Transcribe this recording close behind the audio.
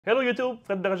Hello YouTube,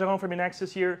 Fred Bergeron from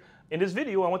Inaxsys here. In this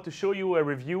video I want to show you a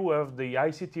review of the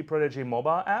ICT Protege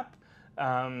Mobile app,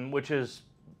 which is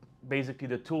basically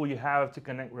the tool you have to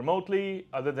connect remotely,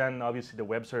 other than obviously the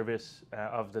web service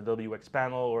of the WX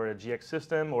panel or a GX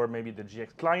system or maybe the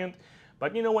GX client.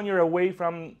 But you know, when you're away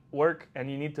from work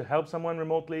and you need to help someone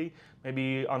remotely,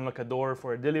 maybe unlock a door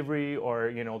for a delivery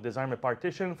or design a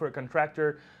partition for a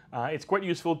contractor, it's quite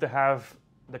useful to have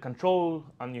the control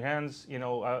on your hands,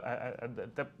 at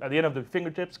the end of the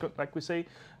fingertips, like we say,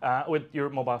 with your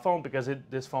mobile phone, because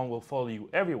this phone will follow you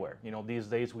everywhere. These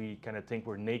days we kind of think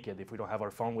we're naked if we don't have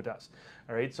our phone with us.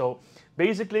 All right, so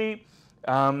basically,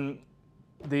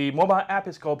 the mobile app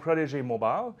is called Protege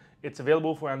Mobile. It's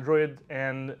available for Android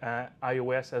and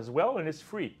iOS as well, and it's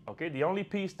free. Okay, the only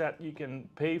piece that you can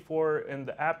pay for in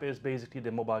the app is basically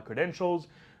the mobile credentials,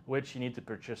 which you need to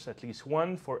purchase at least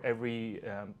one for every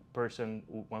person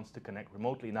who wants to connect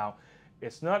remotely. Now,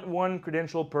 it's not one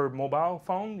credential per mobile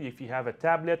phone. If you have a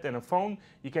tablet and a phone,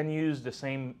 you can use the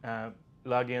same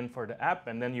login for the app,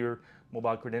 and then your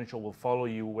mobile credential will follow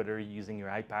you whether you're using your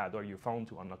iPad or your phone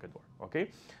to unlock a door. Okay,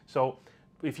 so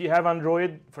if you have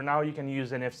Android, for now you can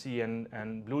use NFC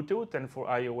and Bluetooth, and for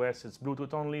iOS it's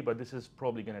Bluetooth only, but this is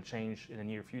probably going to change in the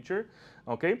near future.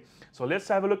 Okay, so let's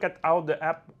have a look at how the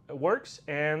app works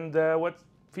and what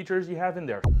features you have in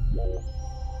there.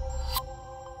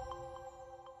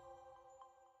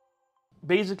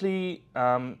 Basically,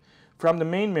 from the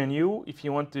main menu, if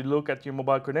you want to look at your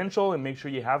mobile credential and make sure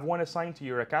you have one assigned to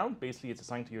your account, basically it's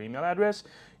assigned to your email address,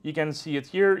 you can see it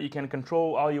here. You can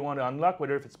control all you want to unlock,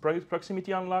 whether if it's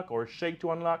proximity unlock or shake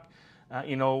to unlock.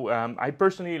 I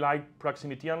personally like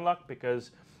proximity unlock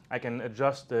because I can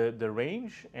adjust the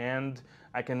range, and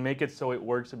I can make it so it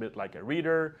works a bit like a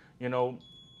reader,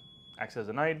 access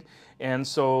denied. And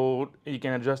so you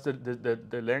can adjust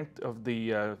the length of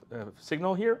the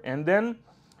signal here. And then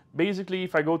basically,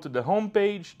 if I go to the home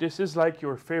page, this is like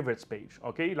your favorites page,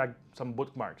 okay? Like some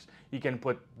bookmarks. You can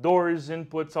put doors,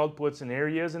 inputs, outputs, and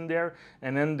areas in there,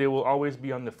 and then they will always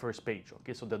be on the first page,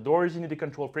 okay? So the doors you need to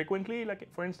control frequently, like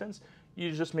for instance,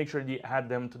 you just make sure you add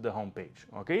them to the home page,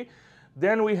 okay?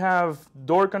 Then we have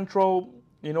door control.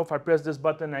 If I press this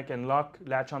button, I can lock,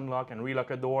 latch unlock, and relock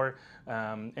a door.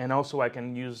 And also I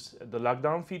can use the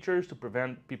lockdown features to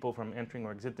prevent people from entering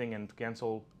or exiting and to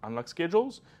cancel unlock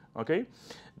schedules. Okay.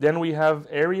 Then we have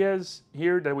areas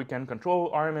here that we can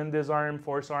control: arm and disarm,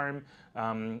 force arm.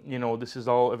 This is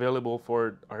all available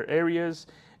for our areas.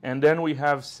 And then we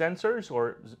have sensors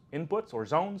or inputs or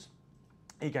zones.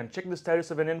 You can check the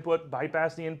status of an input,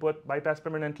 bypass the input, bypass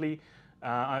permanently.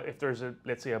 If there's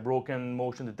let's say a broken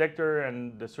motion detector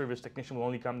and the service technician will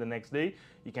only come the next day,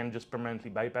 you can just permanently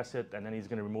bypass it, and then he's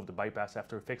going to remove the bypass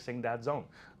after fixing that zone.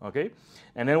 Okay,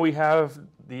 and then we have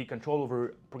the control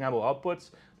over programmable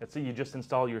outputs. Let's say you just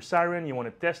install your siren, you want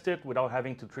to test it without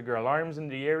having to trigger alarms in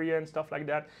the area and stuff like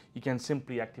that. You can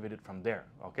simply activate it from there.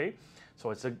 Okay,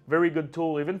 so it's a very good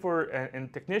tool even for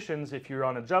and technicians. If you're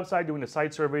on a job site doing a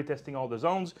site survey, testing all the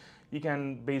zones, you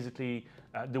can basically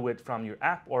do it from your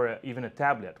app or even a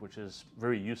tablet, which is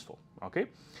very useful. Okay,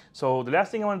 so the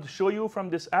last thing I wanted to show you from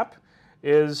this app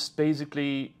is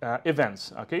basically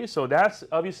events. Okay, so that's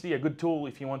obviously a good tool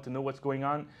if you want to know what's going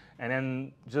on and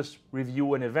then just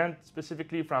review an event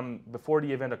specifically from before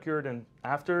the event occurred and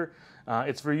after.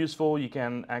 It's very useful. You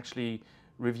can actually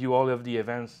review all of the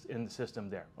events in the system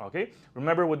there. Okay,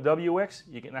 remember with WX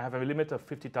you can have a limit of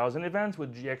 50,000 events.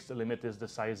 With GX the limit is the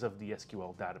size of the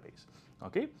SQL database.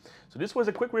 Okay, so this was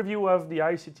a quick review of the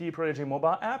ICT Protege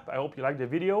Mobile app. I hope you liked the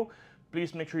video.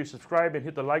 Please make sure you subscribe and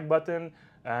hit the like button.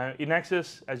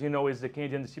 Inaxsys, as you know, is the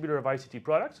Canadian distributor of ICT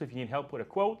products. So if you need help with a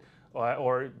quote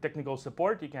or technical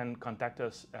support, you can contact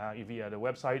us via the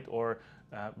website or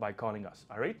by calling us.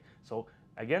 All right, so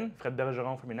again, Fred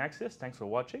Bergeron from Inaxsys. Thanks for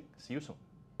watching. See you soon.